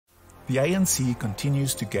The ANC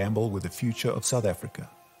continues to gamble with the future of South Africa.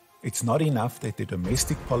 It's not enough that their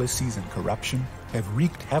domestic policies and corruption have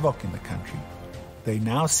wreaked havoc in the country. They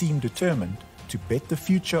now seem determined to bet the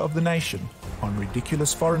future of the nation on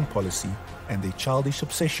ridiculous foreign policy and their childish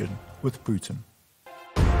obsession with Putin.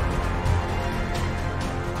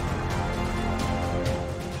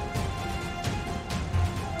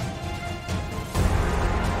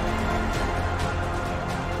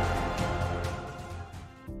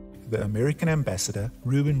 The American ambassador,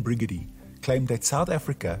 Reuben Brigety, claimed that South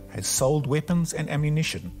Africa has sold weapons and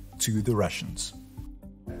ammunition to the Russians.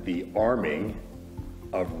 The arming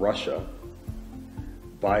of Russia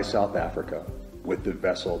by South Africa with the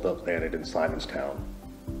vessel that landed in Simonstown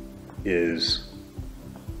is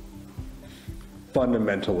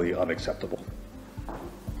fundamentally unacceptable.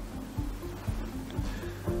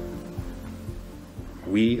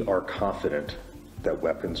 We are confident that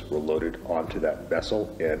weapons were loaded onto that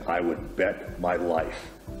vessel, and I would bet my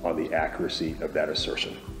life on the accuracy of that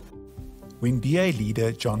assertion. When DA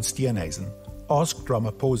leader John Steenhuisen asked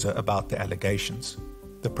Ramaphosa about the allegations,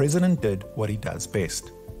 the president did what he does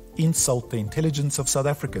best: insult the intelligence of South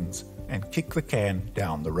Africans and kick the can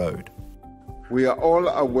down the road. We are all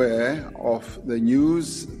aware of the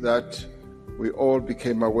news that we all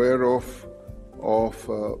became aware of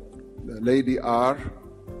the Lady R,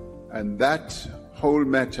 and that whole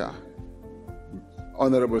matter,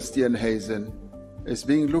 Honorable Steenhuisen, is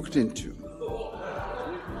being looked into.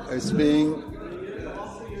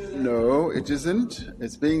 No, it isn't.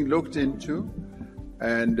 It's being looked into,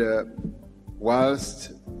 and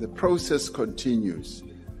whilst the process continues,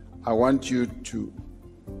 I want you to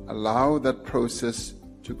allow that process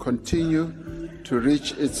to continue to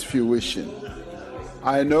reach its fruition.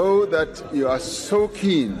 I know that you are so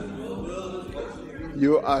keen.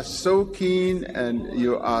 You are so keen and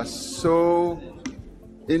you are so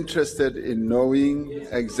interested in knowing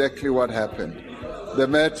exactly what happened. The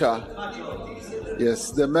matter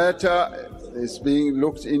is being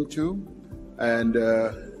looked into, and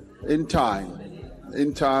in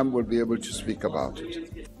time we'll be able to speak about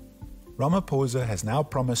it. Ramaphosa has now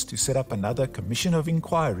promised to set up another commission of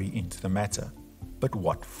inquiry into the matter. But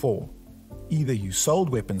what for? Either you sold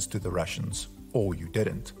weapons to the Russians or you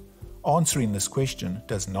didn't. Answering this question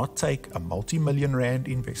does not take a multi-million rand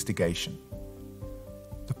investigation.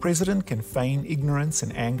 The president can feign ignorance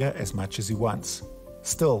and anger as much as he wants.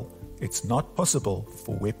 Still, it's not possible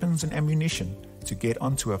for weapons and ammunition to get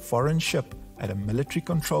onto a foreign ship at a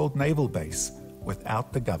military-controlled naval base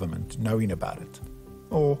without the government knowing about it.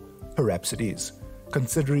 Or perhaps it is,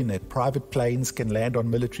 considering that private planes can land on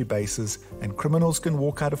military bases and criminals can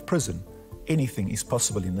walk out of prison. Anything is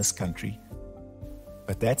possible in this country.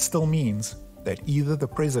 But that still means that either the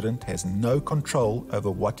president has no control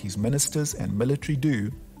over what his ministers and military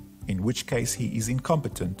do, in which case he is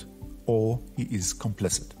incompetent, or he is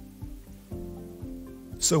complicit.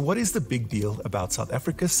 So what is the big deal about South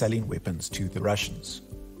Africa selling weapons to the Russians?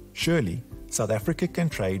 Surely, South Africa can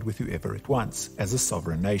trade with whoever it wants as a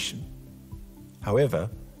sovereign nation. However,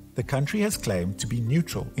 the country has claimed to be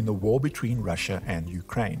neutral in the war between Russia and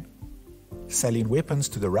Ukraine. Selling weapons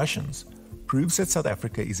to the Russians proves that South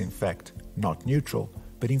Africa is in fact not neutral,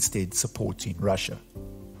 but instead supporting Russia.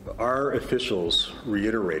 Our officials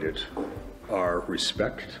reiterated our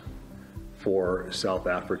respect for South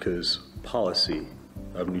Africa's policy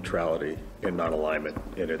of neutrality and non-alignment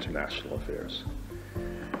in international affairs.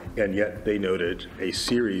 And yet they noted a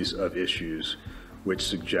series of issues which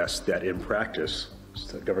suggest that in practice,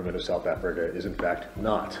 the government of South Africa is in fact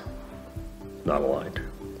not aligned.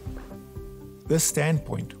 This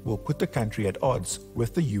standpoint will put the country at odds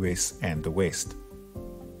with the US and the West.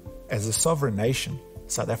 As a sovereign nation,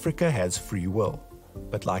 South Africa has free will,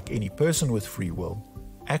 but like any person with free will,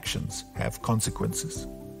 actions have consequences.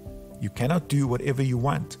 You cannot do whatever you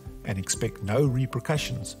want and expect no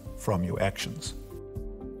repercussions from your actions.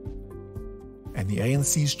 And the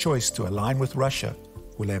ANC's choice to align with Russia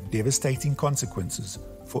will have devastating consequences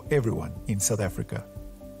for everyone in South Africa.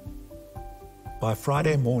 By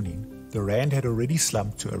Friday morning, the rand had already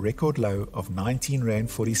slumped to a record low of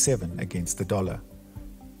 19.47 rand against the dollar.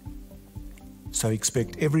 So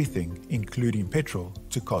expect everything, including petrol,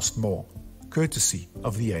 to cost more, courtesy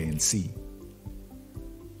of the ANC.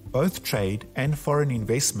 Both trade and foreign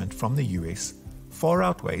investment from the US far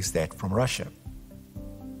outweighs that from Russia.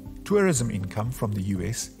 Tourism income from the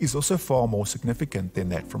US is also far more significant than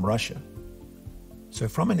that from Russia. So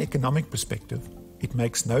from an economic perspective, it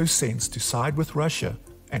makes no sense to side with Russia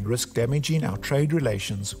and risk damaging our trade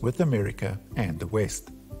relations with America and the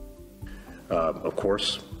West. Of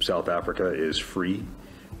course, South Africa is free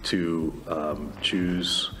to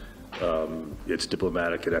choose its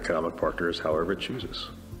diplomatic and economic partners however it chooses.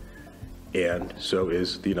 And so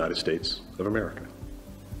is the United States of America.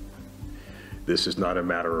 This is not a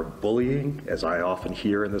matter of bullying, as I often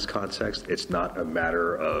hear in this context. It's not a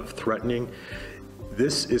matter of threatening.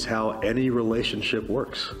 This is how any relationship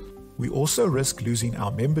works. We also risk losing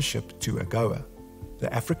our membership to AGOA,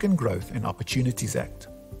 the African Growth and Opportunities Act.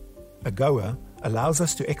 AGOA allows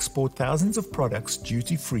us to export thousands of products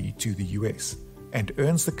duty-free to the US and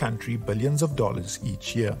earns the country billions of dollars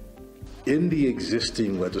each year. In the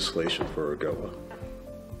existing legislation for AGOA,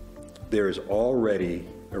 there is already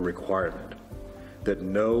a requirement that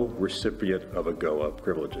no recipient of AGOA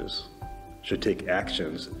privileges should take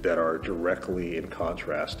actions that are directly in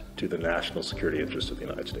contrast to the national security interests of the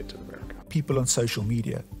United States of America. People on social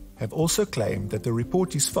media have also claimed that the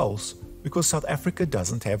report is false because South Africa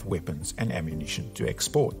doesn't have weapons and ammunition to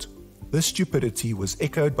export. This stupidity was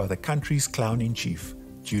echoed by the country's clown-in-chief,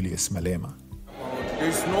 Julius Malema.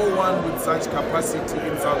 There's no one with such capacity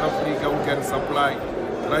in South Africa who can supply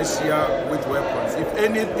Russia with weapons. If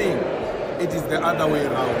anything, it is the other way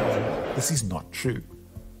around. This is not true.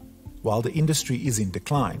 While the industry is in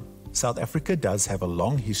decline, South Africa does have a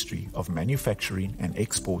long history of manufacturing and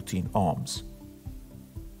exporting arms.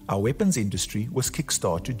 Our weapons industry was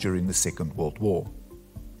kick-started during the Second World War.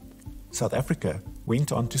 South Africa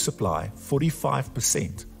went on to supply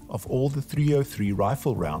 45% of all the .303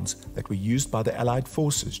 rifle rounds that were used by the Allied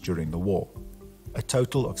forces during the war, a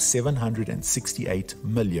total of 768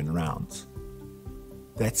 million rounds.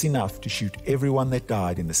 That's enough to shoot everyone that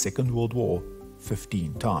died in the Second World War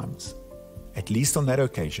 15 times. At least on that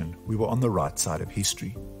occasion, we were on the right side of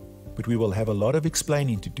history. But we will have a lot of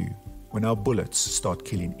explaining to do when our bullets start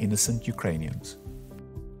killing innocent Ukrainians.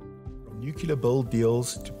 From nuclear build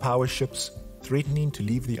deals to power ships threatening to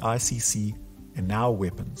leave the ICC and now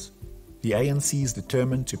weapons, the ANC is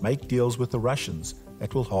determined to make deals with the Russians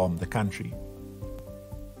that will harm the country.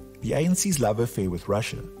 The ANC's love affair with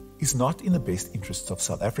Russia is not in the best interests of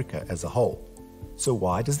South Africa as a whole. So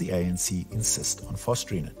why does the ANC insist on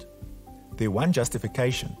fostering it? Their one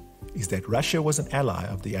justification is that Russia was an ally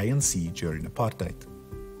of the ANC during apartheid.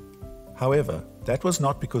 However, that was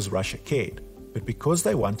not because Russia cared, but because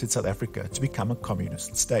they wanted South Africa to become a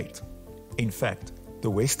communist state. In fact,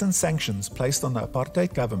 the Western sanctions placed on the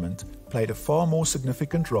apartheid government played a far more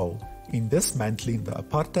significant role in dismantling the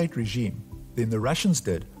apartheid regime than the Russians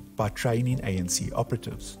did by training ANC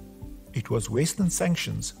operatives. It was Western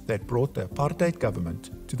sanctions that brought the apartheid government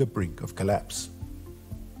to the brink of collapse.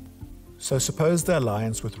 So suppose the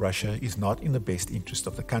alliance with Russia is not in the best interest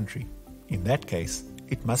of the country. In that case,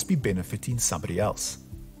 it must be benefiting somebody else,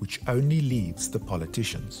 which only leaves the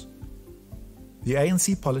politicians. The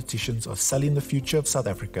ANC politicians are selling the future of South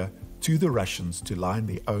Africa to the Russians to line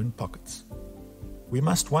their own pockets. We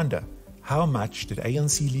must wonder, how much did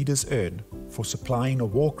ANC leaders earn for supplying a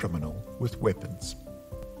war criminal with weapons?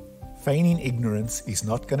 Feigning ignorance is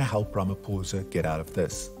not going to help Ramaphosa get out of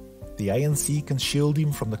this. The ANC can shield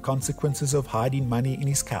him from the consequences of hiding money in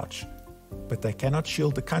his couch, but they cannot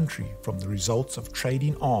shield the country from the results of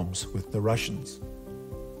trading arms with the Russians.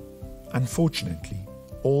 Unfortunately,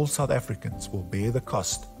 all South Africans will bear the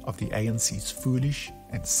cost of the ANC's foolish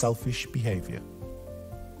and selfish behavior.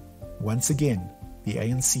 Once again, the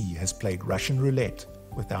ANC has played Russian roulette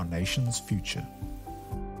with our nation's future.